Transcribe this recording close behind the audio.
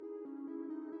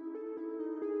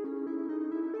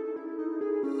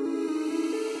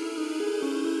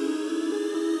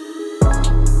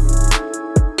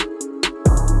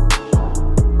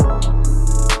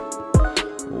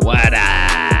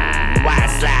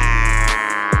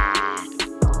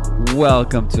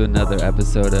Welcome to another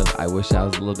episode of I Wish I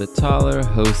Was a Little Bit Taller,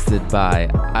 hosted by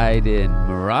Aiden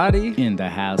Murati, In the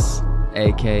house.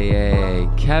 aka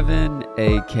Kevin,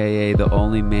 aka the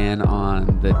only man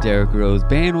on the Derrick Rose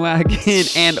bandwagon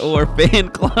and or fan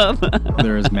club.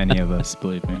 There's many of us,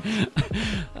 believe me.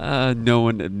 No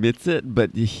one admits it,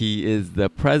 but he is the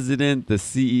president, the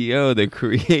CEO, the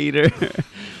creator.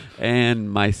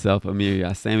 And myself, Amir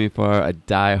Yasamifar, a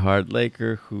diehard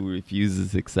Laker who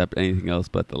refuses to accept anything else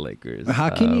but the Lakers. How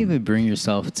can you even bring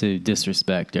yourself to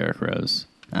disrespect Derrick Rose?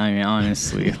 I mean,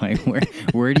 honestly, like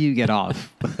where do you get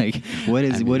off? Like, what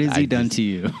has he done to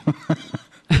you?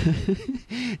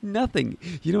 Nothing.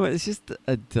 You know what? It's just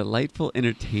a delightful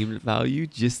entertainment value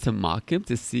just to mock him,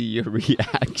 to see your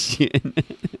reaction.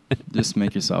 Just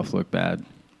make yourself look bad.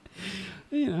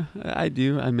 You know, I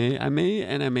do. I may,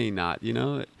 and I may not. You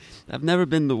know, I've never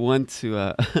been the one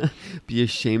to be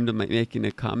ashamed of making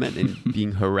a comment and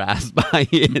being harassed by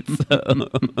it. So.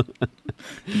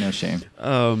 No shame.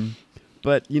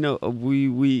 But you know,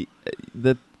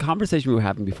 the conversation we were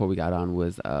having before we got on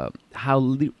was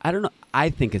how I don't know. I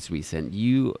think it's recent.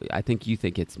 I think you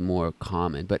think it's more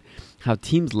common, but how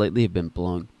teams lately have been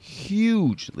blowing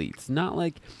huge leads. Not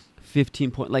like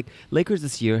 15 points. Like Lakers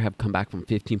this year have come back from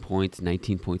 15 points,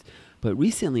 19 points, but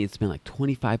recently it's been like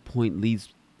 25-point leads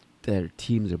that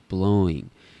teams are blowing,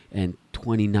 and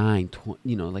 29,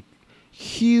 you know, like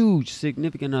huge,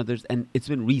 significant others, and it's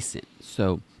been recent.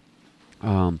 So,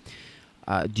 do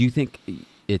you think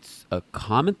it's a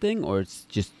common thing, or it's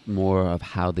just more of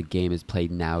how the game is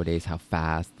played nowadays, how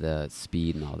fast, the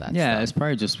speed, and all that Yeah, stuff? it's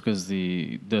probably just because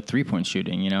the 3-point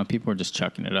shooting, you know, people are just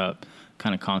chucking it up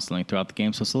kind of constantly throughout the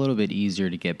game, so it's a little bit easier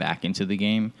to get back into the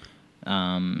game.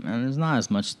 And there's not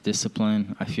as much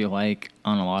discipline, I feel like,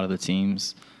 on a lot of the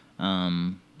teams.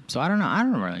 So I don't know. I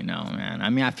don't really know, man. I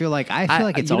mean, I feel like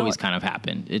it's always kind of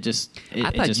happened. I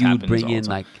thought you would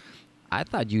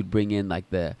bring in like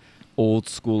the old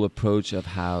school approach of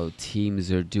how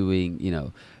teams are doing, you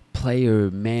know, player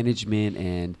management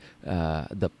and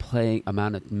the playing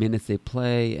amount of minutes they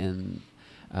play, and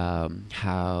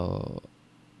how.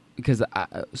 Because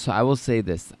I will say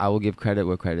this, I will give credit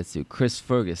where credit's due. Chris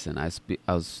Ferguson, I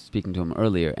was speaking to him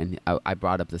earlier, and I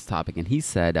brought up this topic, and he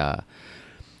said,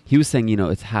 he was saying, you know,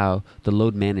 it's how the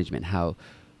load management, how,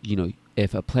 you know,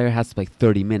 if a player has to play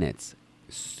 30 minutes,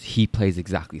 he plays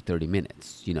exactly 30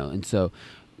 minutes, you know, and so,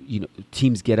 you know,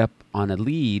 teams get up on a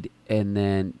lead, and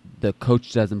then the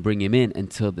coach doesn't bring him in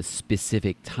until the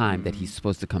specific time that he's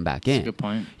supposed to come back in. That's a good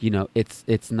point. You know,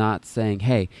 it's not saying,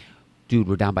 hey, dude,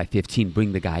 we're down by 15,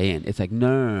 bring the guy in. It's like,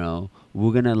 no,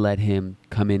 we're going to let him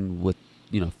come in with,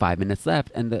 you know, 5 minutes left,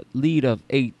 and the lead of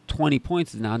 20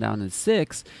 points is now down to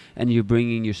 6, and you're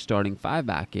bringing your starting 5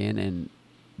 back in, and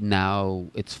now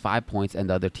it's 5 points, and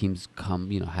the other teams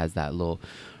come, you know, has that little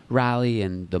rally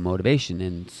and the motivation.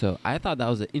 And so I thought that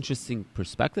was an interesting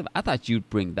perspective. I thought you'd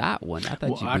bring that one. I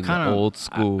thought you'd bring the old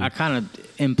school. I kind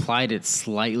of implied it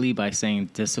slightly by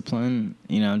saying discipline,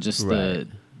 you know, just right.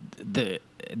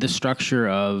 the structure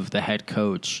of the head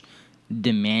coach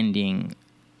demanding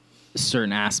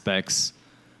certain aspects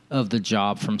of the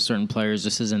job from certain players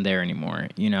just isn't there anymore.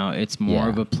 You know, it's more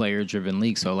of a player-driven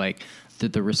league. So, like,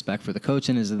 the respect for the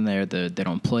coaching isn't there. They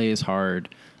don't play as hard.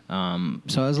 So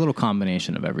it's a little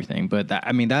combination of everything. But,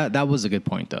 that was a good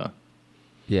point, though.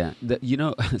 Yeah. You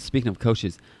know, speaking of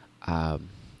coaches,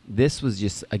 this was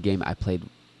just a game I played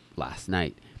last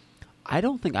night. I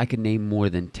don't think I could name more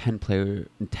than 10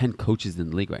 coaches in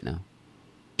the league right now.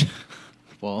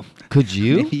 Well, could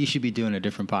you? Maybe you should be doing a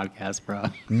different podcast, bro.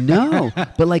 No,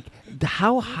 but like,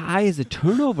 how high is the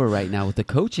turnover right now with the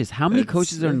coaches? How many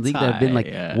coaches are in the league that have been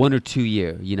like 1 or 2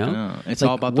 year? You know, no, it's like,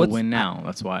 all about the win now.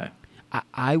 That's why.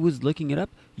 I was looking it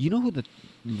up. You know who the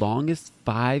longest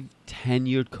 5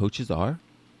 tenured coaches are?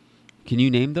 Can you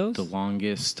name those? The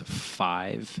longest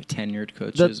 5 tenured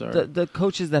coaches are the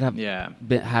coaches that have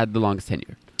had the longest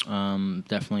tenure.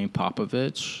 Definitely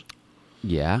Popovich.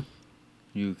 Yeah.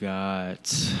 You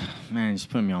got, man, just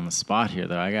putting me on the spot here,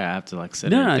 though. I have to like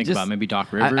sit and think about maybe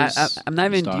Doc Rivers. I'm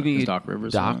not even giving you Doc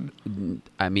Rivers. One?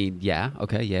 I mean, yeah,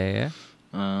 okay, yeah.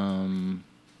 In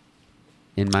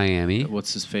Miami,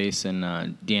 what's his face? And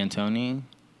D'Antoni.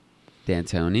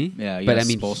 Yeah, but I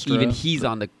mean, Spoelstra, even he's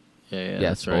on the. Yeah,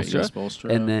 that's right.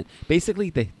 Spoelstra. And then basically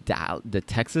the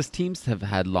Texas teams have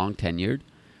had long tenured.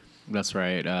 That's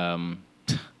right.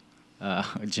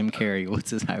 Jim Carrey.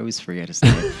 What's his? I always forget his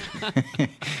name.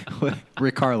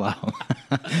 Rick Carlisle.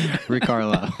 Rick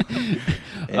Carlisle.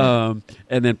 Yeah.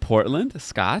 And then Portland,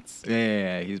 Scott's.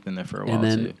 Yeah, he's been there for a while too.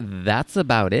 And then that's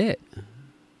about it.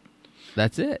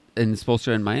 That's it. And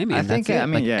Spoelstra in Miami. I And think. that's it. I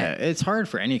mean, Like, yeah, it's hard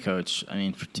for any coach. I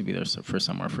mean, to be there for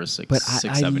somewhere for but six,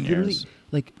 I 7 literally years.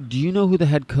 like. Do you know who the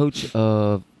head coach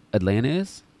of Atlanta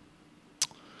is?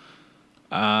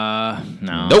 No,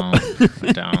 Nope.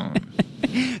 I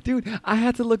don't. Dude, I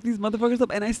had to look these motherfuckers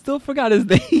up, and I still forgot his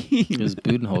It was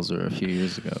name. Budenholzer a few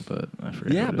years ago, but I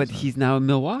forget. Yeah, who it but is now. he's now in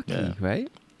Milwaukee, Yeah. right?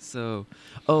 So,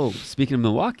 speaking of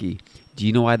Milwaukee, do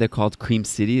you know why they're called Cream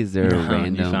City? Is there a No,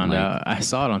 random? you found like, out. I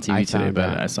saw it on TV I today, found but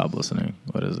out. I stopped listening.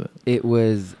 What is it?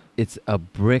 It's a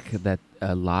brick that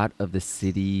a lot of the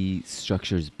city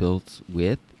structure is built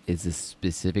with. Is a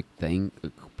specific thing, a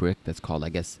brick that's called, I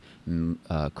guess,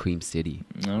 Cream City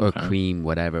or Okay. Cream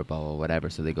whatever, blah, blah, whatever.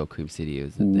 So they go Cream City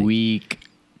is the thing. Weak.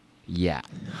 Yeah.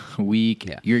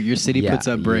 Yeah. Your city Yeah, puts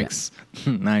up yeah. bricks.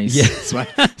 Nice. Yeah.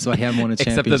 So I have won a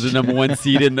Except championship. as the number one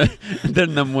seed in the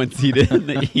number one seed in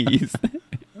the East.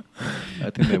 I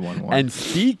think they won one. And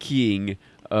speaking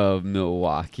of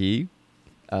Milwaukee,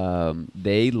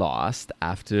 they lost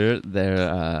after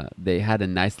they had a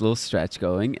nice little stretch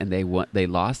going, and they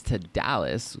lost to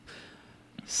Dallas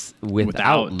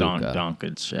without Luka.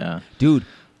 Doncic, yeah. Dude,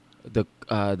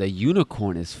 the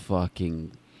unicorn is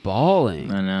fucking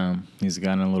balling. I know. He's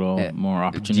gotten a little more Do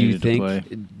opportunity you to think? play.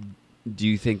 Do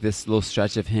you think this little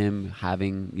stretch of him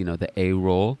having the A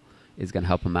role is going to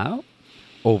help him out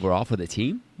overall for the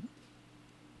team?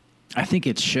 I think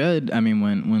it should. I mean,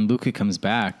 when Luka comes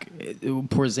back,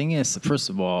 Porzingis, first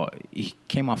of all, he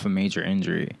came off a major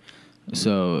injury.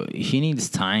 So he needs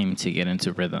time to get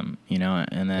into rhythm,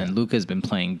 and then Luka's been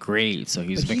playing great. So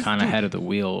he's been kind of ahead of the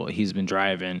wheel. He's been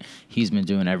driving. He's been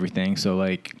doing everything. So,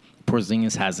 like,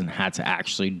 Porzingis hasn't had to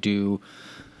actually I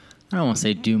don't want to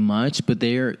say do much, but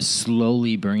they're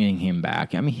slowly bringing him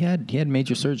back. I mean, he had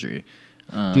major surgery.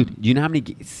 Dude, do you know how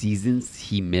many seasons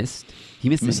he missed? He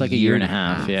missed like a year and a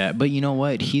half, yeah. But you know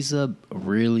what? He's a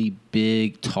really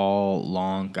big, tall,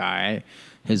 long guy.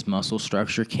 His muscle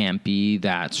structure can't be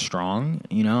that strong.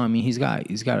 I mean, he's got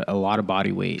a lot of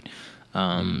body weight.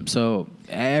 So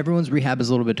everyone's rehab is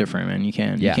a little bit different, man. You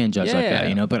can't judge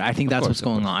that, But I think that's what's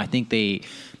going on. I think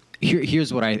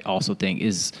here's what I also think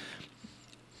is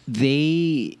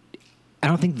I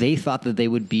don't think they thought that they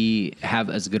would have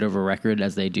as good of a record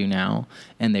as they do now,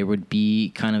 and they would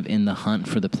be kind of in the hunt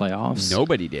for the playoffs.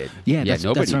 Nobody did. Yeah, that's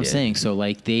nobody what I'm did. saying. So,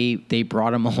 like, they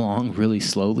brought him along really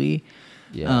slowly.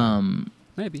 Yeah.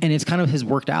 Maybe. And it's kind of has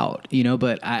worked out,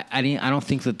 But I don't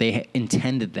think that they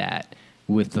intended that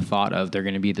with the thought of they're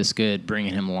going to be this good,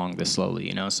 bringing him along this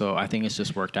slowly, So I think it's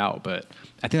just worked out. But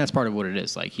I think that's part of what it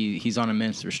is. Like, he's on a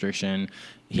minutes restriction.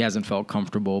 He hasn't felt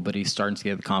comfortable, but he's starting to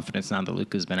get the confidence now that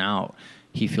Luka's been out.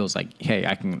 He feels like, hey,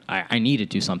 I need to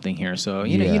do something here. So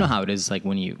you know how it is. Like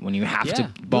when you have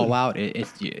to ball out,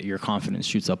 your confidence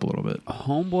shoots up a little bit.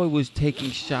 Homeboy was taking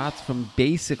shots from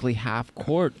basically half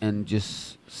court and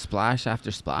just splash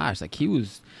after splash. Like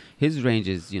his range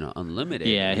is unlimited.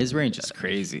 Yeah, his range is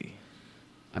crazy.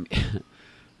 I mean,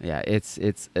 yeah, it's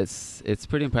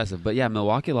pretty impressive. But yeah,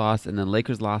 Milwaukee lost, and then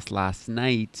Lakers lost last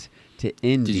night to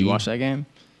Indy. Did you watch that game?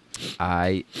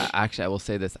 I will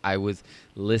say this. I was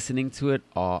listening to it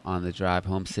all on the drive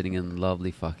home, sitting in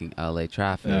lovely fucking LA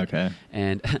traffic. Okay.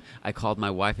 And I called my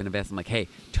wife in advance. I'm like, hey,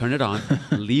 turn it on,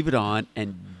 leave it on,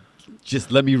 and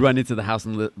just let me run into the house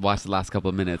and watch the last couple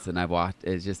of minutes. And I watched.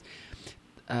 It's just,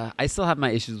 I still have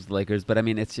my issues with the Lakers, but I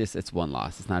mean, it's one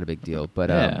loss. It's not a big deal.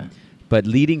 But but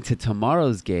leading to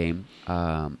tomorrow's game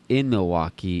in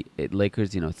Milwaukee,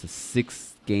 Lakers, it's the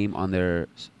 6th game on their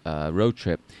road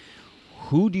trip.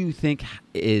 Who do you think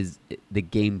is the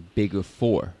game bigger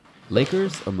for,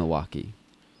 Lakers or Milwaukee?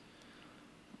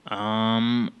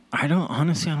 I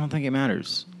don't think it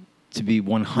matters, to be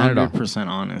 100%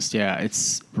 honest. Yeah,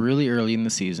 it's really early in the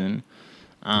season.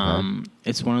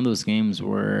 It's one of those games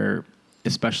where,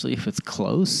 especially if it's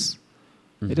close,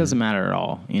 it doesn't matter at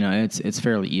all. It's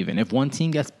fairly even. If one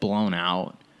team gets blown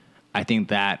out, I think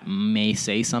that may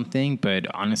say something,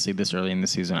 but honestly, this early in the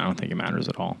season, I don't think it matters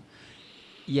at all.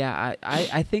 Yeah,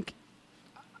 I think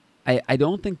I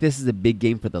don't think this is a big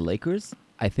game for the Lakers.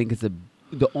 I think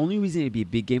the only reason it'd be a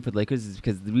big game for the Lakers is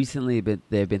because recently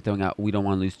they've been throwing out, we don't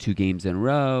want to lose 2 games in a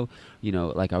row.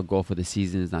 Like our goal for the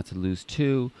season is not to lose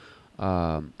 2.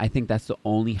 I think that's the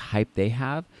only hype they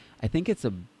have. I think it's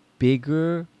a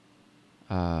bigger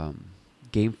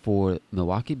game for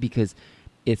Milwaukee because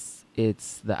it's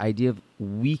the idea of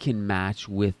we can match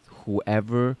with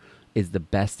whoever is the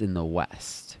best in the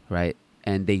West, right?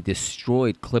 And they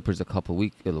destroyed Clippers a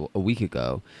week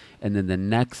ago, and then the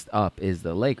next up is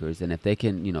the Lakers. And if they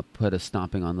can, put a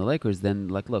stomping on the Lakers, then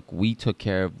look, we took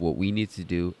care of what we need to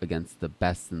do against the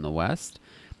best in the West,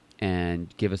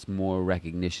 and give us more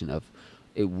recognition of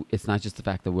it's not just the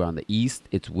fact that we're on the East.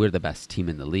 It's we're the best team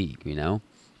in the league. You know.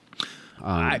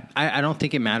 I don't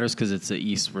think it matters because it's a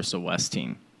East versus a West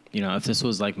team. You know, if this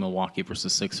was like Milwaukee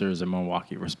versus Sixers or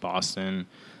Milwaukee versus Boston,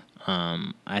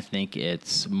 I think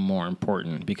it's more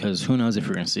important because who knows if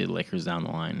you're going to see the Lakers down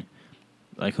the line.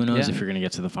 Like, who knows if you're going to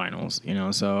get to the finals, you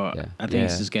know? So I think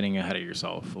it's just getting ahead of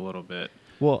yourself a little bit.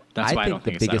 Well, that's why I don't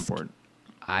think it's that important.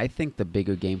 I think the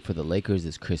bigger game for the Lakers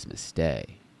is Christmas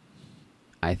Day.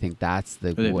 I think that's the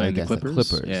against the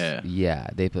Clippers. Yeah,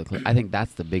 they play. I think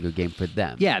that's the bigger game for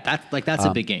them. Yeah, that's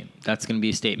a big game. That's going to be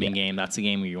a statement game. That's a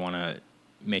game where you want to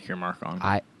make your mark on.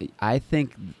 I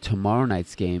think tomorrow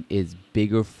night's game is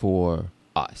bigger for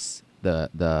us, the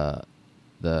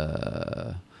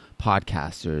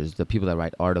podcasters, the people that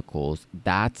write articles.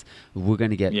 That's we're going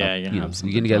to get. You're going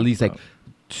to get at least like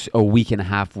a week and a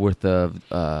half worth of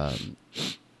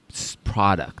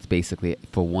product basically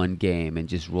for one game and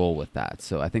just roll with that.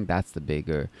 So I think that's the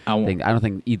bigger thing. I don't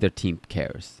think either team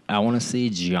cares. I want to see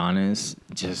Giannis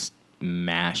just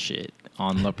mash it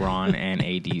on LeBron and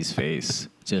AD's face,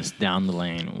 just down the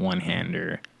lane,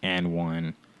 one-hander and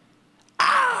one.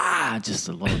 Just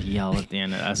a little yell at the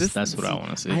end. That's what I want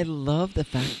to see. I love the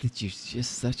fact that you're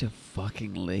just such a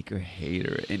fucking Laker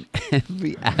hater in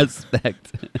every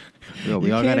aspect. Yo,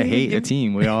 we all gotta hate a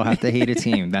team. We all have to hate a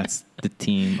teim. That's the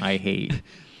team I hate.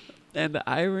 And the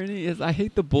irony is, I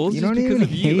hate the Bulls you just don't because even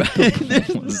of you. Hate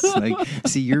the Bulls. Like,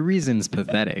 see, your reason's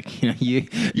pathetic. You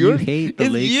hate the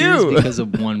Lakers you. because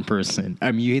of one person.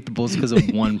 I mean, you hate the Bulls because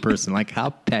of one person. Like,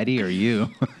 how petty are you?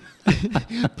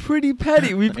 Pretty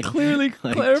petty. We've clearly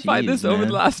clarified this over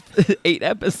the last 8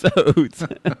 episodes.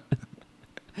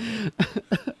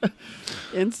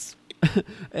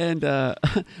 And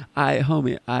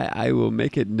I will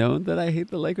make it known that I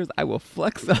hate the Lakers. I will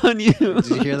flex on you. Did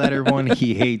you hear that, everyone?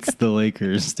 He hates the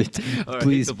Lakers.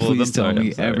 Please tell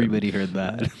me everybody heard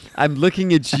that. I'm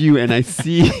looking at you and I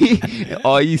see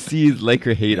all you see is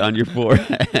Laker hate on your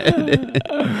forehead.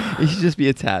 It should just be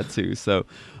a tattoo. So,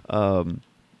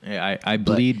 I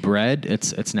bleed bread.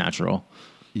 It's natural.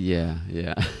 Yeah.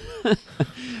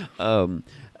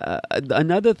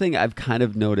 Another thing I've kind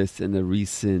of noticed in the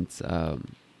recent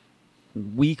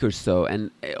week or so, and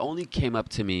it only came up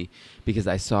to me because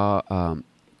I saw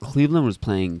Cleveland was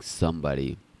playing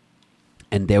somebody,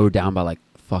 and they were down by like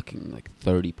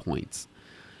 30 points,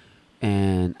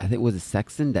 and I think it was a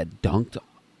Sexton that dunked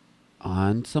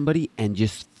on somebody and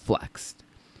just flexed.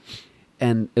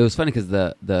 And it was funny because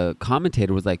the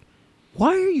commentator was like,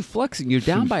 why are you flexing? You're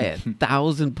down by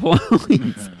 1,000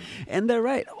 points. And they're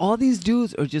right. All these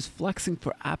dudes are just flexing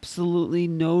for absolutely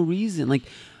no reason. Like,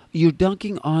 you're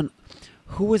dunking on,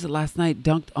 who was it last night?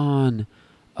 Dunked on,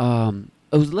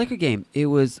 it was a Laker game. It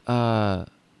was,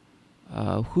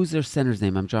 who's their center's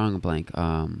name? I'm drawing a blank.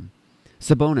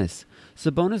 Sabonis.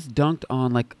 Sabonis dunked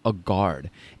on like a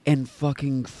guard and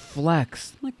fucking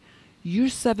flexed. Like, you're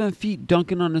 7 feet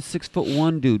dunking on a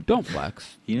 6'1" dude. Don't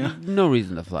flex. No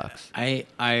reason to flex.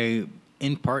 I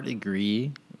in part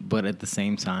agree, but at the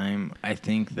same time, I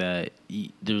think that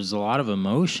there's a lot of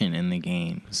emotion in the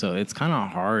game. So it's kind of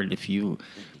hard if you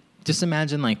just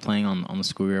imagine like playing on the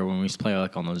schoolyard when we used to play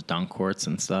like on those dunk courts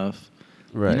and stuff.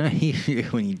 Right.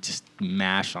 When you just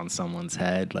mash on someone's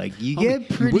head, like you get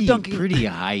pretty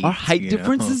height. Our height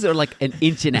differences are like an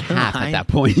inch and a half at that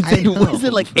point. Was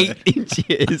it like 8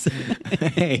 inches?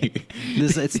 Hey,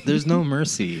 there's no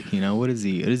mercy. What is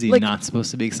he? Is he like, not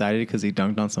supposed to be excited because he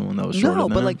dunked on someone that was shorter than him?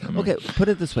 No, but like, okay, put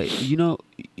it this way.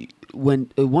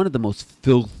 When one of the most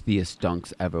filthiest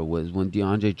dunks ever was when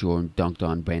DeAndre Jordan dunked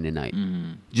on Brandon Knight.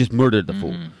 Just murdered the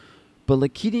fool. But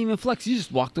like he didn't even flex. He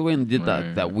just walked away and did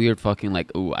that weird fucking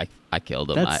like, ooh, I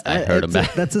killed him. I hurt him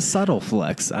back. That's a subtle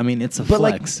flex. I mean, it's a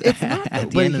flex. Like, it's not,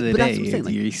 at the end of the day,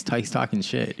 he's talking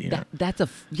shit. That's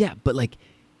but like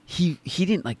he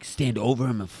didn't like stand over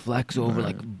him and flex over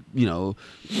like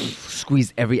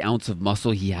squeeze every ounce of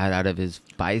muscle he had out of his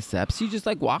biceps. He just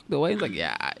like walked away and like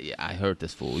yeah, I hurt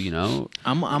this fool.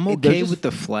 I'm okay with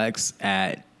the flex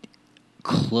at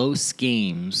close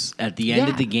games at the end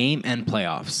of the game and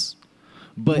playoffs.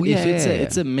 But if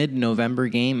it's a mid-November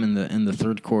game in the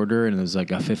third quarter and there's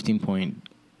like a 15-point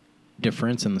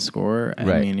difference in the score, I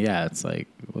mean, it's like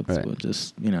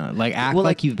just act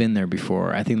like you've been there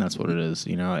before. I think that's what it is.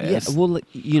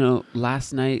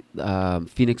 Last night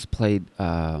Phoenix played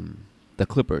the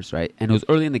Clippers, right? And it was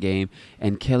early in the game,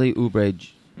 and Kelly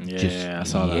Oubre I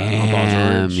saw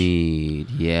that.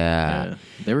 Yeah.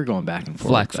 They were going back and forth.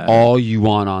 Flex all you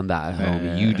want on that,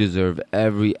 homie. You deserve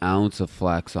every ounce of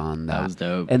flex on that. That was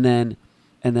dope. And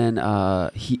then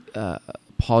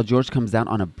Paul George comes down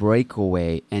on a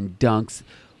breakaway and dunks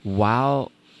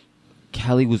while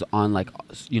Kelly was on like,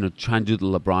 trying to do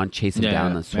the LeBron, chase him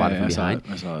down and swat him from behind,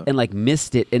 I saw it. and like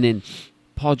missed it, and then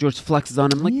Paul George flexes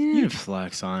on him like, you didn't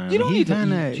flex on him. you don't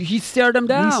he stared him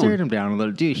down. He stared him down a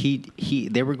little, dude.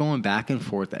 They were going back and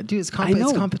forth. Dude, it's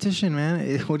competition,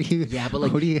 man. What do you? Yeah, but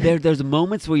like there's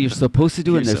moments where you're supposed to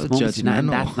do it, and there's moments you're not, and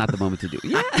that's not the moment to do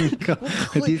it.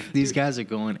 Yeah, these guys are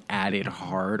going at it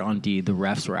hard on D. The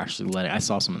refs were actually letting. I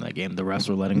saw some of that game. The refs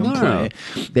were letting them play.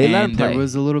 They let him play. There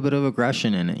was a little bit of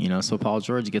aggression in it, So Paul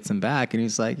George gets him back, and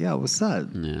he's like, "Yeah, what's up?"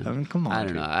 Yeah. I mean, come on. I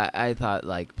don't know. I thought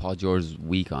like Paul George was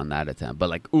weak on that attempt,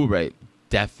 but like Oubre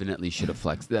definitely should have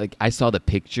flexed. Like I saw the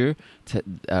picture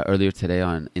earlier today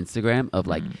on Instagram of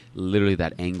like literally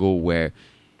that angle where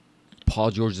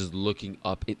Paul George is looking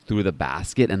up through the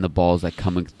basket and the ball's like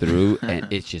coming through, and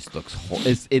it just looks.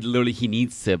 It literally he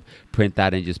needs to print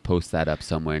that and just post that up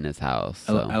somewhere in his house.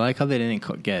 So. I like how they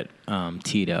didn't get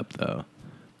teed up though.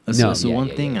 No, So one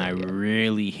thing I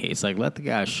really hate is like let the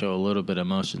guys show a little bit of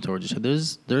emotion towards each other.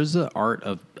 There's an art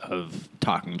of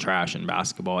talking trash in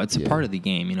basketball. It's a part of the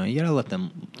game. You gotta let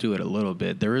them do it a little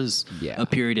bit. There is a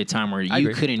period of time where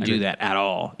you couldn't do that at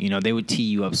all. They would tee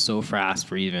you up so fast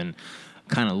for even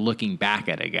kind of looking back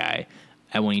at a guy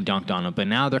when he dunked on him. But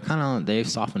now they've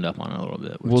softened up on it a little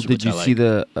bit. Well, did you see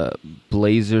the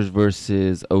Blazers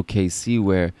versus OKC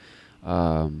where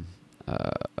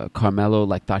Carmelo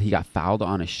like thought he got fouled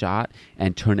on a shot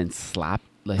and turned and slapped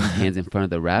like his hands in front of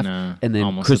the ref, and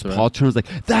then Chris Paul turns like,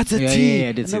 "That's a tee,"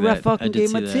 and the ref fucking gave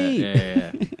him a tee.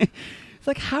 Yeah. It's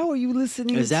like, how are you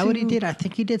listening? Is that what he did? I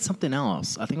think he did something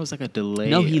else. I think it was like a delay.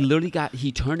 No, he literally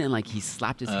he turned and like he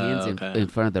slapped his hands in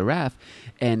front of the ref,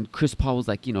 and Chris Paul was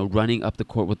like, running up the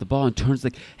court with the ball and turns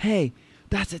like, "Hey,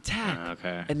 that's a tech."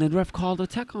 Okay. And then ref called a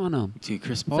tech on him. Dude,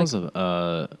 Chris Paul's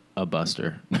a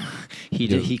buster.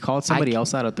 He called somebody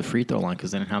else out at the free throw line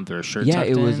because they didn't have their shirt. Yeah, tucked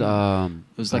it was. in.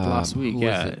 It was like last week.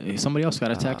 Yeah, somebody else got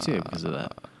a tech too because of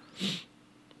that.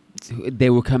 They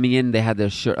were coming in. They had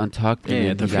their shirt untucked. Yeah,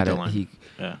 and the then free throw line.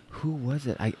 Who was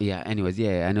it? Anyways,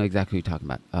 I know exactly what you're talking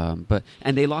about.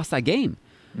 And they lost that game.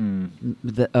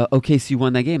 The OKC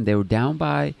won that game. They were down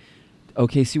by.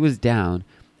 OKC was down,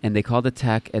 and they called the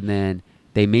tech, and then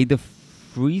they made the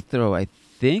free throw, I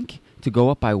think, to go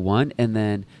up by 1, and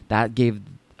then that gave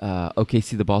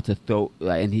OKC the ball to throw,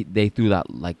 and they threw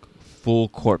that like full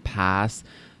court pass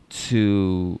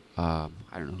to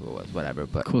I don't know who it was, whatever,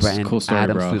 but Brandon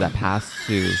Adams threw that pass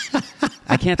to.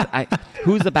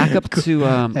 Who's the backup to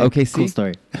OKC? Cool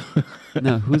story.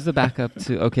 No, who's the backup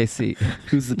to OKC?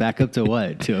 Who's the backup to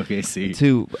what? To OKC?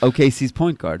 To OKC's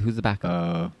point guard. Who's the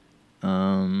backup? I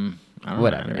don't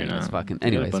whatever. know. Anyways, fucking.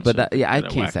 Anyways, but I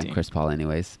can't stand Chris Paul.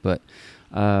 Anyways, but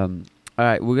all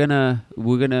right, we're gonna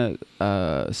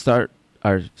start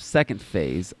our second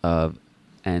phase of,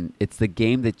 and it's the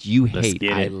game that you hate.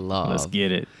 I love. Let's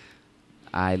get it.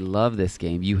 I love this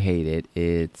game. You hate it.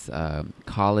 It's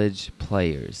college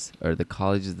players, or the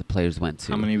colleges the players went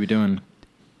to. How many are we doing?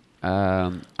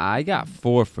 I got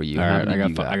 4 for you. All right,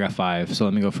 I got 5. So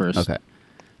let me go first.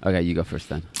 Okay, you go first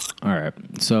then. All right.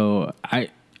 So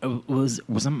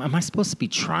am I supposed to be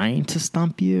trying to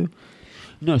stump you?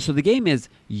 No. So the game is,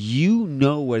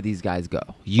 where these guys go.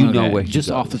 Know where he just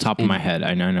goes. off the top of my head,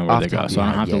 I know where they go, so I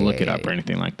don't have to look it up or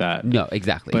anything like that. No,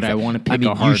 exactly. But I want to pick a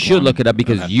hard one. You should look it up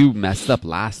because you messed up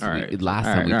last time we played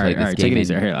this game. Take it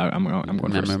easy. Here, I'm going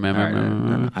first.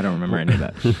 I don't remember any of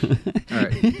that. All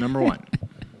right, number 1.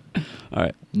 All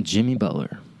right, Jimmy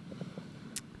Butler.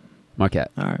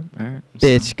 Marquette. All right.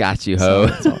 Bitch, got you, ho.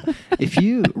 If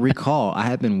you recall, I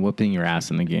have been whooping your ass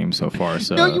in the game so far.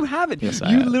 So no, you haven't. Yes,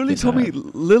 you literally told me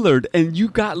Lillard, and you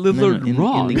got Lillard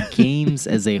wrong. In the games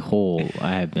as a whole,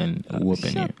 I have been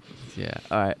whooping you. Yeah.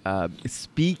 All right.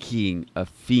 Speaking of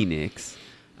Phoenix,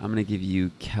 I'm gonna give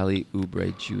you Kelly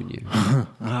Oubre Jr.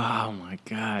 Oh my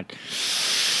God.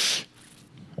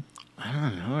 I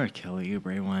don't know where Kelly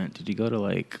Oubre went. Did he go to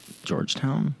like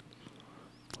Georgetown?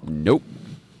 Nope.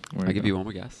 I'll give you one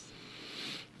more guess.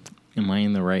 Am I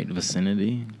in the right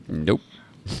vicinity? Nope.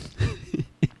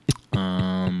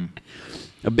 A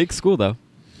big school, though.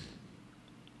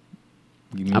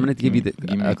 I'm going to give you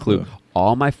a clue.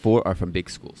 All my 4 are from big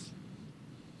schools.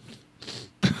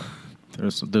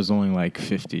 There's only like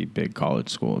 50 big college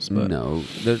schools. But no,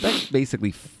 there's like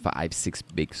basically 5-6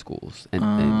 big schools in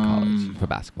college for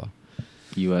basketball.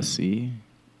 USC?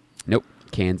 Nope.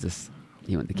 Kansas.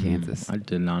 He went to Kansas. I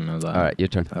did not know that. All right, your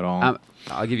turn. At all.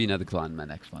 I'll give you another clue on my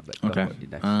next one. But okay.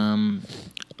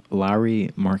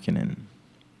 Lauri Markkanen.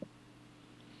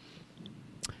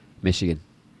 Michigan.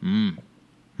 Am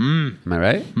I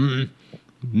right?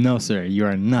 No, sir. You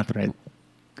are not right.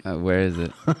 Where is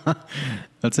it?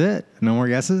 That's it? No more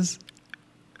guesses?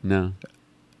 No.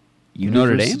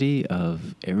 Notre Dame? University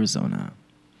of Arizona.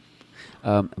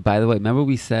 By the way, remember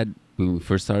we said when we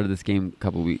first started this game a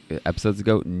couple episodes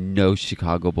ago, no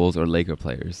Chicago Bulls or Laker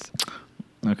players.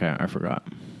 Okay, I forgot.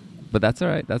 But that's all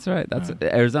right. That's all right. That's All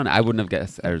right. Arizona. I wouldn't have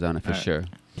guessed Arizona for All right. sure.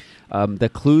 The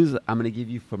clues I'm going to give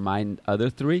you for my other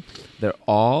three, they're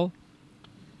all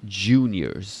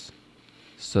juniors.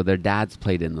 So their dads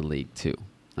played in the league too.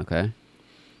 Okay?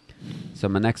 So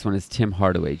my next one is Tim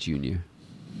Hardaway Jr.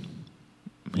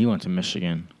 He went to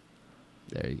Michigan.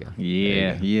 There you go.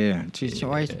 Yeah, There you go. yeah.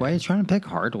 Jeez, why are you trying to pick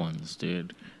hard ones,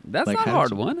 dude? That's Like, not a how hard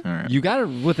did one. all right. You got it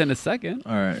within a second.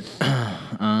 All right.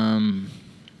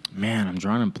 Man, I'm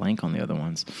drawing a blank on the other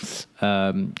ones.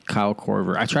 Kyle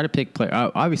Korver. I try to pick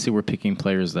obviously, we're picking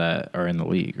players that are in the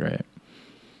league, right?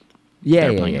 Yeah,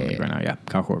 They're yeah, playing yeah, in the league yeah. right now. Yeah,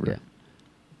 Kyle Korver. Yeah.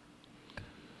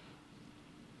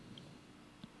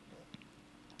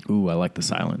 Ooh, I like the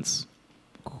silence.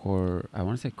 I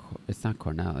want to say it's not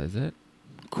Cornell, is it?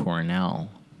 Cornell.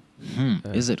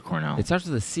 Is it Cornell? It starts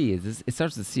with a C. It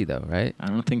starts with a C though, right? I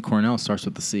don't think Cornell starts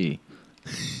with the C.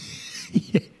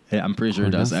 Yeah, I'm pretty sure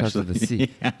it Cornell does starts actually. with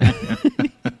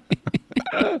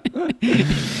a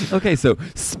C. Okay, so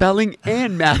spelling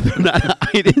and math are not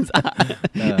items.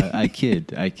 I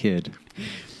kid.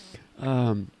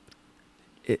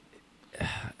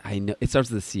 I know it starts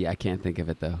with a C. I can't think of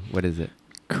it though. What is it?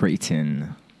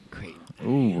 Creighton. Great.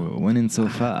 Ooh, winning so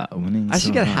far. I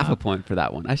should get half a point for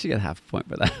that one.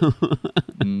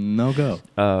 No go.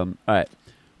 All right.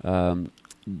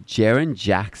 Jaren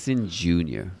Jackson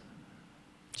Jr.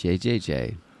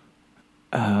 JJJ.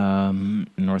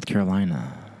 North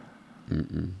Carolina.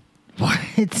 Mm-mm.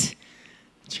 What?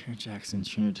 Jared Jackson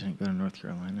Jr. didn't go to North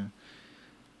Carolina.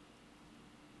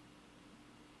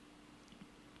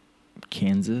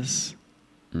 Kansas?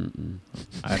 Mm-mm.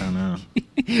 I don't know.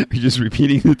 You're just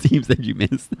repeating the teams that you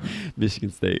missed.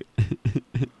 Michigan State.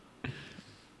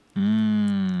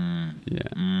 Yeah.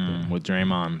 With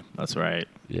Draymond. That's right.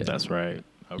 Yeah. That's right.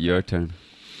 Okay. Your turn.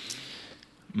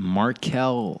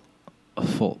 Markel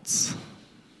Fultz.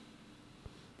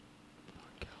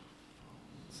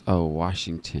 Oh,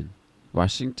 Washington.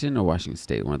 Washington or Washington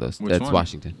State? One of those. Which That's one?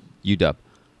 Washington. UW.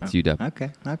 It's UW.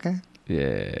 Okay.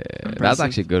 Yeah. That's Impressive.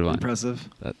 actually a good one. Impressive.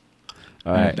 All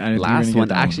I right. didn't think you were Last gonna get one.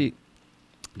 that one. Actually,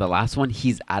 the last one,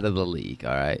 he's out of the league.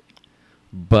 All right.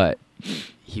 But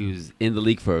he was in the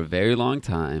league for a very long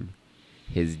time.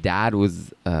 His dad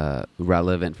was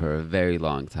relevant for a very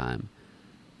long time.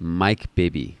 Mike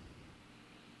Bibby.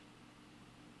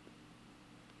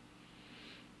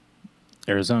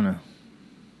 Arizona.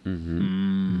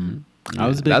 Mm-hmm. I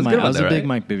was a big, That's Mike, good I one was though, a big right?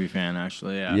 Mike Bibby fan,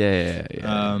 actually. Yeah.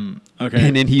 Yeah. Okay.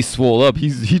 And then he swole up. He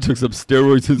took some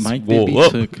steroids and Mike swole Bibby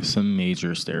up. took some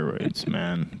major steroids,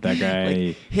 man. That guy.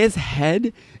 Like, his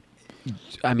head,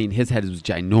 I mean, his head is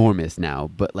ginormous now,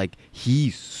 but like he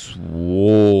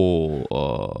swole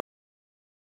up.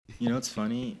 You know what's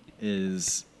funny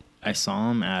is I saw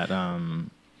him at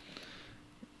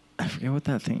I forget what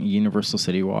that thing, Universal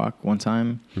City Walk one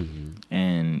time,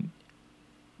 and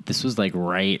this was like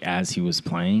right as he was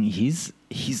playing. He's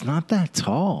not that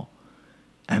tall.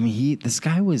 I mean, this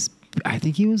guy was. I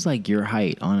think he was like your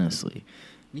height, honestly.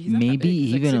 He's not that Maybe big.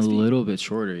 He's like even 6 a feet. little bit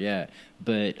shorter, yeah.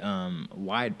 But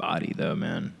wide body though,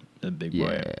 man. A big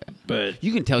boy. Yeah. But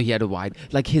You can tell he had a wide,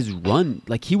 like his run,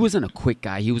 like he wasn't a quick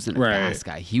guy. He wasn't a Right. fast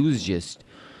guy. He was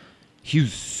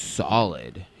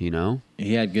solid, you know?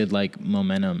 he had good like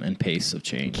momentum and pace of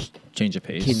change of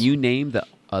pace. Can you name the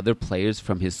other players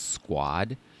from his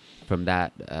squad from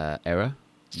that era?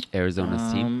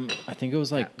 Arizona's team? I think it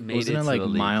was like That made wasn't it it to like the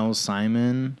league. Miles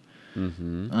Simon? He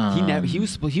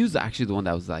was actually the one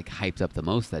that was like hyped up the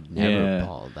most that never Yeah.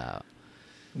 balled out.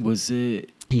 Was it?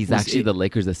 He's was actually it- the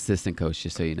Lakers assistant coach,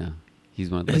 just so you know. He's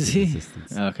one of the Is Lakers he?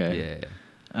 assistants. Okay.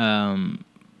 Yeah.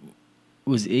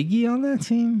 Was Iggy on that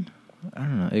team? I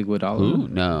don't know. Iguodala. Who?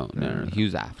 No. He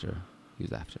was after.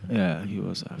 Yeah, he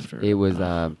was after. It was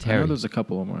I know Terry. there's a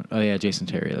couple more. Oh yeah, Jason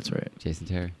Terry. That's right. Jason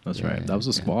Terry. That's Yeah, right. That was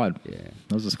a squad. Yeah.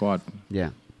 That was a squad. Yeah.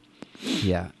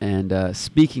 Yeah. And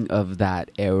speaking of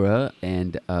that era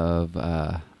and of,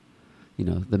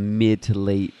 the mid to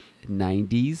late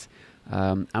 90s,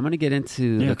 I'm going to get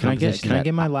into the Can I conversation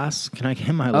get my last?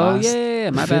 Oh,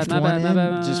 yeah. My bad.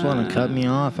 Just want to cut me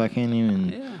off. I can't even.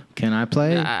 Yeah. Can I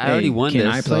play? I already won Can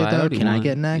this, I so play I though? already Can I won.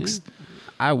 get next?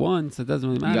 I won, so it doesn't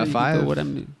really matter. got can five? go what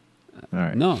I'm- All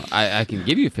right. No, I can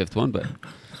give you a fifth one, but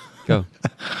go.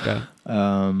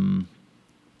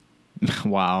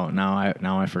 Wow.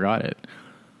 Now I forgot it.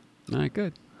 All right,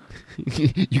 good.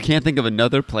 You can't think of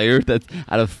another player that's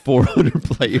out of 400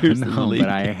 players in the No, league. but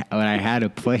I had a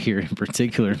player in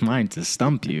particular in mind to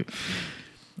stump you.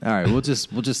 All right, we'll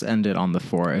just end it on the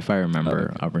 4. If I remember,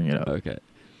 Okay. I'll bring it up. Okay.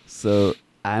 So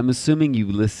I'm assuming you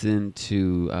listened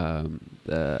to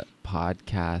the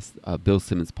podcast, Bill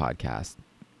Simmons podcast,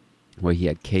 where he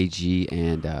had KG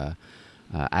and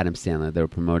Adam Sandler. They were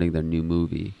promoting their new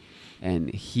movie.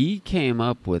 And he came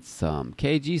up with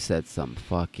KG said some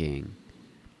fucking,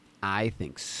 I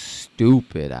think,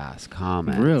 stupid ass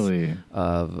comments. Really?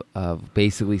 Of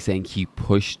basically saying he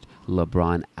pushed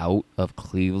LeBron out of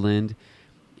Cleveland,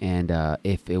 and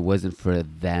if it wasn't for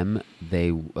them,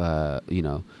 they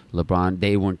LeBron,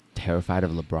 they weren't terrified of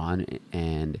LeBron,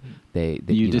 and they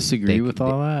You disagree with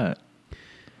all that?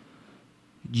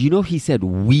 He said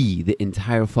we the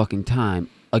entire fucking time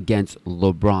against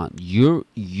LeBron.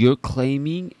 You're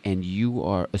claiming, and you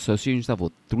are associating yourself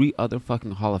with 3 other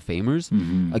fucking Hall of Famers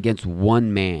against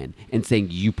one man and saying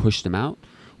you pushed him out.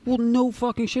 Well, no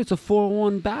fucking shit. It's a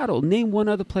 4-1 battle. Name one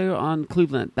other player on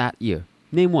Cleveland that year.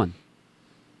 Name one.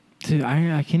 Dude,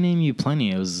 I can name you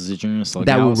plenty. It was Zydrunas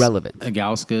That were relevant.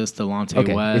 Gauskas, Delonte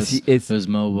Okay, West. it's- There's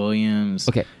Mo Williams.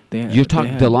 Okay, you're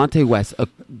talking Delonte West,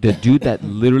 the dude that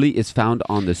literally is found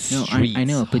on the No, streets. I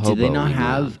know, but did they not hoboing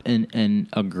have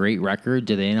a great record?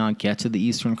 Did they not get to the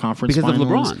Eastern Conference Because of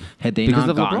Finals? LeBron. Had they Because not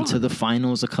of gotten LeBron. to the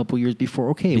finals a couple years before?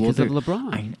 Okay, Because well, of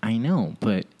LeBron. I know,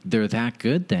 but they're that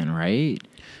good then, right?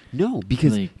 No,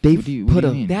 because Like, they what do you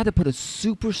mean? they had to put a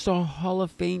superstar Hall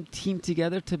of Fame team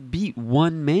together to beat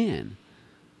one man.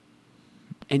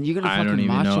 And you're gonna I fucking don't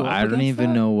even macho know. up I don't against even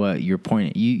that? know what your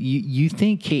point. You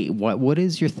think what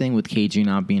is your thing with KG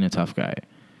not being a tough guy?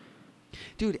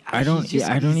 Dude. I don't. he's just-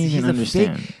 I don't he's even a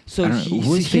understand. fake- So I don't, he-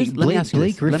 who is here's- fake? let me ask you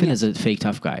Blake this. Let me Griffin ask- is a fake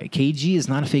tough guy. KG is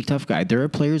not a fake tough guy. There are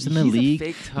players in the He's a league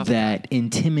fake tough that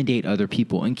intimidate other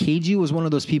people, and KG was one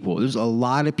of those people. There's a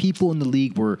lot of people in the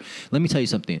league where. Let me tell you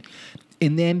something.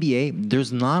 In the NBA,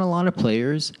 there's not a lot of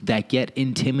players that get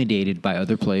intimidated by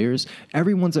other players.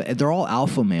 They're all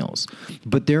alpha males,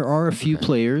 but there are a few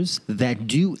players that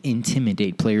do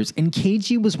intimidate players, and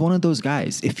KG was one of those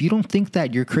guys. If you don't think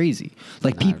that, you're crazy.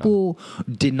 Like, people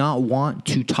did not want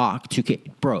to talk to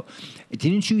KG. Bro,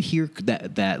 didn't you hear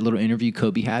that little interview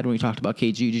Kobe had when he talked about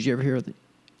KG? Did you ever hear it?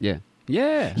 Yeah.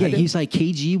 Yeah. Yeah, I did. he's like,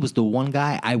 KG was the one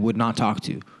guy I would not talk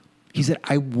to. He said,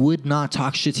 I would not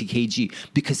talk shit to KG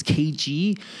because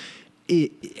KG,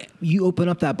 you open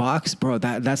up that box, bro,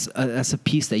 that's a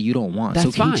piece that you don't want.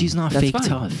 That's so KG's fine. not That's fake fine.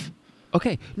 tough.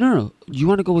 Okay, no. You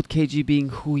want to go with KG being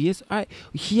who he is? All right,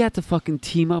 he had to fucking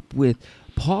team up with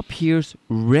Paul Pierce,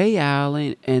 Ray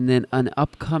Allen, and then an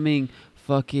upcoming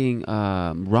fucking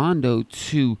Rondo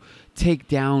to take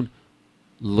down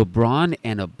LeBron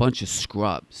and a bunch of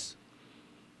scrubs.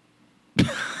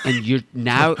 and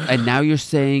now you're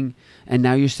saying,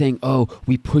 oh,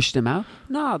 we pushed him out.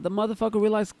 Nah, the motherfucker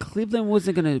realized Cleveland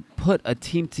wasn't gonna put a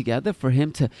team together for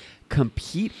him to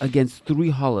compete against 3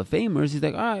 Hall of Famers. He's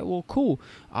like, all right, well, cool.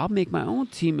 I'll make my own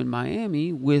team in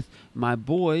Miami with my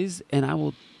boys, and I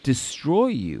will destroy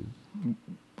you.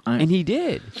 And he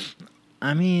did.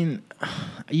 I mean,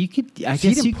 you could. I He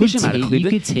guess didn't you push could him out of take, you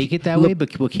Cleveland. could take it that way,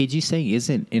 but what KG's saying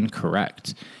isn't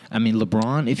incorrect. I mean,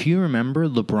 LeBron. If you remember,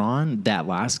 LeBron that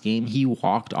last game, he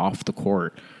walked off the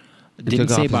court. Didn't took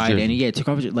off say his bye to jersey. any. Yeah, took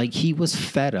off his, like he was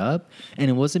fed up, and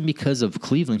it wasn't because of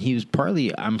Cleveland. He was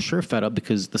partly, I'm sure, fed up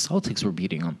because the Celtics were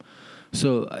beating him.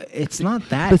 So it's not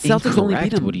that The Celtics only beat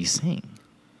incorrect him. what he's saying.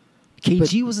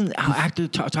 KG wasn't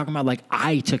talking about like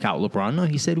I took out LeBron. No,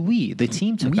 he said we, the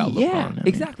team took out LeBron. Yeah, I mean,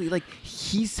 exactly. Like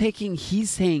he's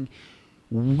saying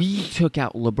we took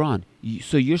out LeBron.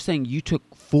 So you're saying you took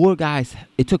 4 guys.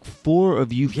 It took 4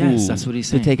 of you Yes, fools that's what he's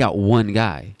to saying. take out one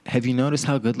guy. Have you noticed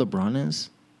how good LeBron is?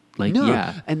 Like, No,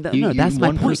 yeah, and that's my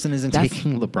one point. person isn't That's-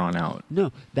 taking LeBron out.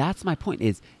 No, that's my point.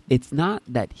 It's not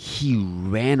that he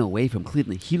ran away from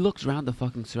Cleveland. He looked around the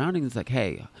fucking surroundings. It's like,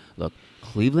 hey, look,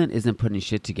 Cleveland isn't putting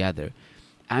shit together.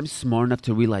 I'm smart enough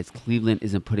to realize Cleveland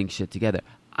isn't putting shit together.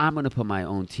 I'm going to put my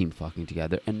own team fucking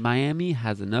together. And Miami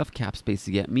has enough cap space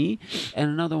to get me and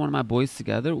another one of my boys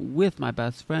together with my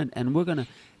best friend. And we're going to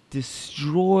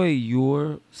destroy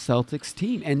your Celtics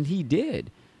team. And he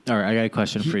did. All right, I got a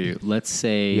question for you. Let's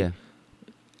say Yeah.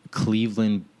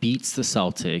 Cleveland beats the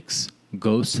Celtics,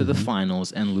 goes to the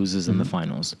finals, and loses in the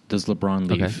finals. Does LeBron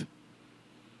leave? Okay.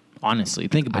 Honestly,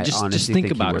 think about I just honestly think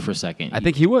think he about it would. for a second. I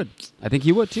think he would. I think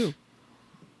he would too.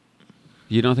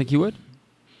 You don't think he would?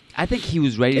 I think he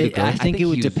was ready to go. I think it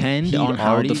would he was- depend he'd on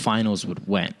how already- the finals would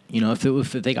went. You know,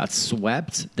 if they got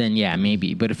swept, then yeah,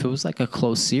 maybe. But if it was like a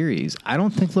close series, I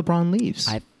don't think LeBron leaves.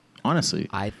 Honestly,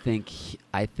 I think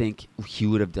he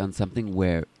would have done something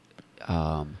where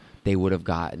they would have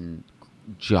gotten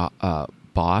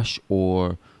Bosch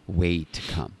or Wade to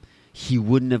come. he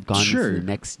wouldn't have gone into the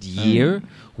next year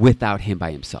without him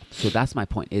by himself. So that's my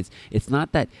point. It's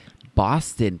not that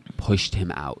Boston pushed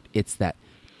him out. It's that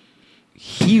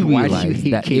he realized Why do you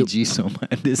hate that KG so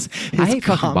much? I hate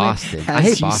fucking Boston. I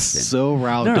hate Boston. So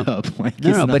riled up. Like,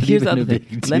 No, but here's the other thing.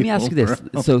 big Let me deal, ask you this.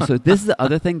 bro. So this is the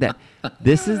other thing that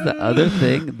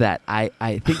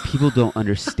I think people don't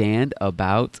understand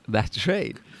about that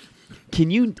trade. Can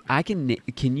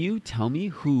you tell me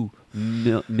who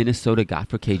Minnesota got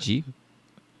for KG?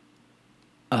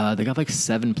 They got like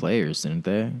 7 players, didn't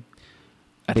they?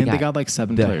 I think they got like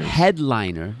 7 the players.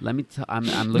 Headliner. Let me tell. I'm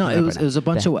looking. No, it it up was right it was a now.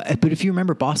 bunch of. But if you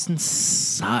remember, Boston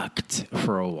sucked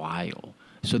for a while.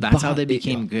 So that's how they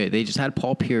became good. They just had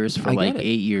Paul Pierce for like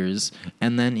 8 years,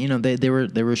 and then they were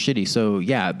shitty. So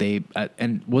yeah, they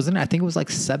and wasn't I think it was like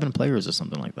 7 players or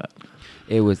something like that.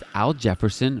 It was Al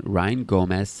Jefferson, Ryan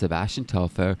Gomez, Sebastian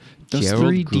Telfair, Those Gerald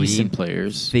 3 Green, decent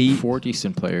players, 4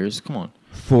 decent players. Come on,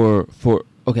 for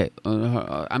okay.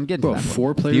 I'm getting bro, to that.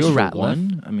 4 players Theo for Ratliff,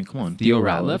 1. I mean, come on, Theo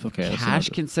Ratliff, Okay, that's cash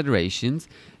not- considerations,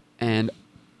 and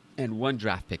 1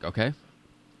 draft pick. Okay,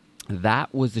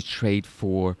 that was a trade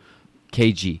for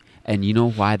KG, and you know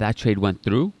why that trade went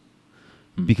through?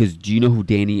 Because do you know who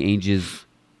Danny Ainge's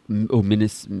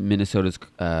Minnesota's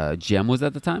GM was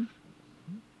at the time?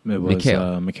 It was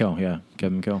McHale. McHale, yeah,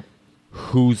 Kevin McHale.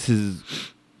 Who's his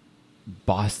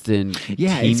Boston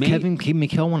Yeah, teammate? is Kevin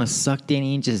McHale want to suck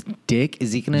Danny Ainge's dick?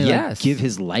 Is he gonna Yes. give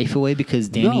his life away because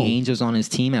Danny No. Ainge was on his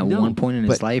team at No, one point in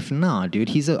his but- life? Nah, dude,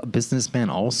 he's a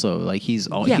businessman also. Like he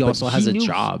but also has a knew,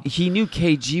 job. He knew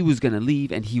KG was going to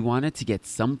leave, and he wanted to get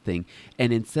something.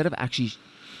 And instead of actually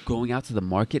going out to the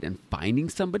market and finding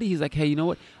somebody, he's like, hey, you know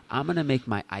what? I'm going to make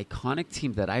my iconic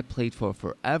team that I played for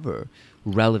forever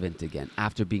relevant again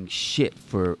after being shit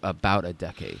for about a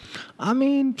decade. I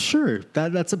mean, sure,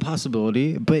 that's a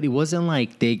possibility, but it wasn't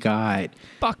like they got.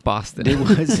 Fuck Boston. It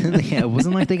wasn't. Yeah, it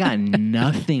wasn't like they got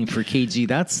nothing for KG.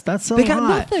 That's a They lot.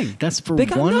 got nothing. That's for They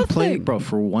got one player, nothing. bro.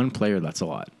 For one player, that's a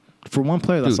lot. For one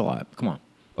player, that's Dude. a lot. Come on.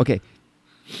 Okay.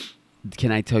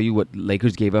 Can I tell you what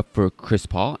Lakers gave up for Chris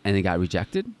Paul and it got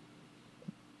rejected?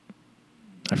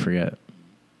 I forget.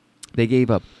 They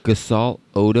gave up Gasol,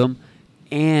 Odom,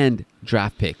 and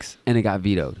draft picks, and it got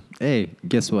vetoed. Hey,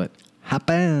 guess what?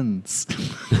 Happens.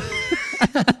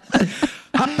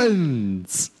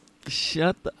 Happens.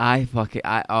 Shut the...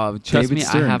 Trust David me,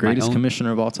 Stern, I have my greatest own...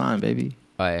 commissioner of all time, baby.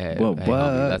 Hey, What?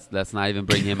 homie, let's not even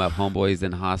bring him up. Homeboy's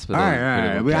in hospital. All in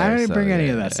right. critical I care, didn't so bring any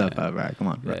yeah, of that yeah, stuff yeah. up. All right, come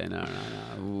on. Yeah, no.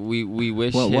 We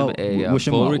wish Well, him a wish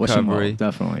him full well, wish him well. recovery.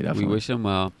 Definitely. We wish him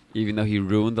well, even though he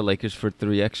ruined the Lakers for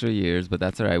 3 extra years. But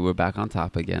that's all right. We're back on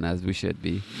top again, as we should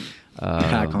be.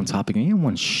 Back on top again. You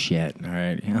won shit. All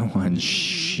right, you won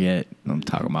shit. I'm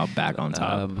talking about back on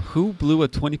top. Who blew a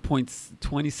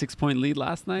 26 point lead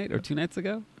last night or 2 nights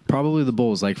ago? Probably the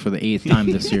Bulls, like for the 8th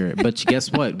time this year. But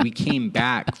guess what? We came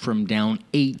back from down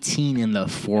 18 in the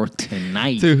 4th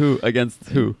tonight. To who? Against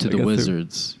who? To the Against who?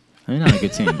 Wizards. I mean, not a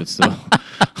good team, but still.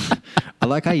 I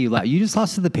like how you laugh. You just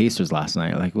lost to the Pacers last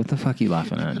night. Like, what the fuck are you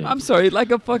laughing at, dude? I'm sorry, like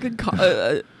a fucking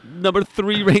number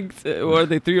 3 ranked, or are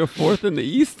they 3 or 4th in the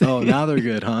East? Oh, now they're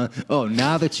good, huh? Oh,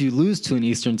 now that you lose to an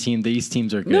Eastern team, the East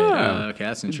teams are good. No. Okay,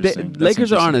 that's interesting.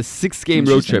 Lakers are on a 6-game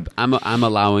road Interesting. trip. I'm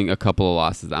allowing a couple of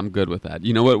losses. I'm good with that.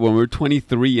 You know what? When we're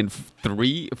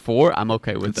 23-4, I'm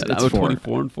okay with that. It's I'm 4.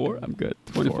 24-4. I'm good.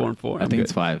 24-4. I think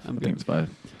it's 5. I'm I good. think it's 5.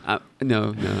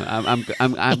 No.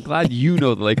 I'm glad you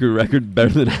know the Laker record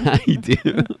better than I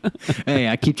do. Hey,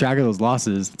 I keep track of those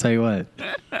losses. I'll tell you what.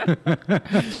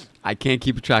 I can't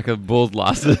keep track of Bulls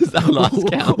losses. I lost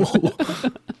count.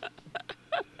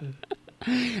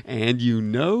 And you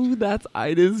know that's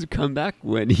Ida's comeback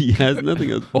when he has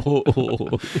nothing else.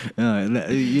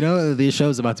 You know, the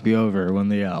show's about to be over when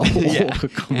the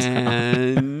comes out.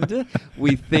 And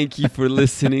we thank you for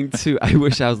listening to I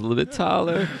Wish I Was a Little Bit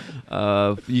Taller.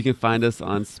 You can find us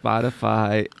on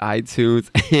Spotify, iTunes,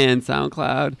 and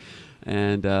SoundCloud.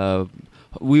 And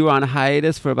we were on a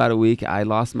hiatus for about a week. I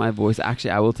lost my voice.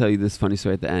 Actually, I will tell you this funny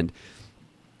story at the end.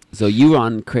 So you were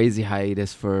on crazy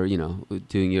hiatus for,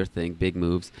 doing your thing, big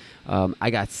moves. I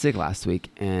got sick last week,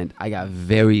 and I got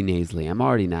very nasally. I'm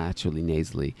already naturally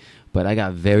nasally, but I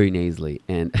got very nasally.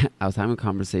 And I was having a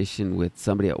conversation with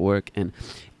somebody at work, and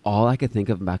all I could think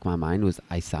of in the back of my mind was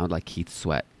I sound like Keith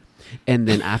Sweat. And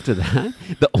then after that,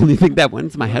 the only thing that went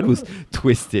into my head was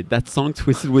Twisted. That song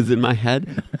Twisted was in my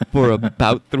head for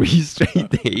about 3 straight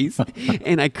days,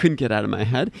 and I couldn't get out of my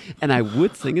head. And I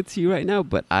would sing it to you right now,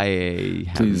 but I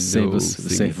have Please no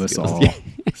save us skills. all. Yeah.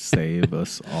 Save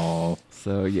us all.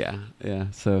 So yeah.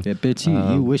 So Yeah, bitch,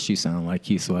 you wish you sound like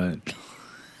Keith Sweat.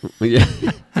 yeah.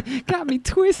 Got me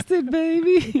twisted,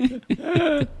 baby.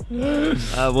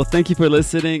 Well, thank you for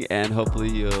listening, and hopefully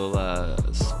you'll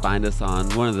find us on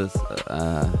one of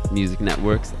the music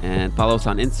networks and follow us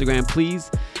on Instagram, please,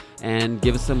 and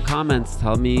give us some comments.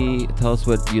 Tell us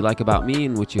what you like about me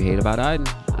and what you hate about Aiden.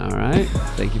 All right.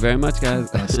 Thank you very much,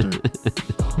 guys.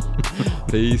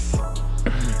 Peace.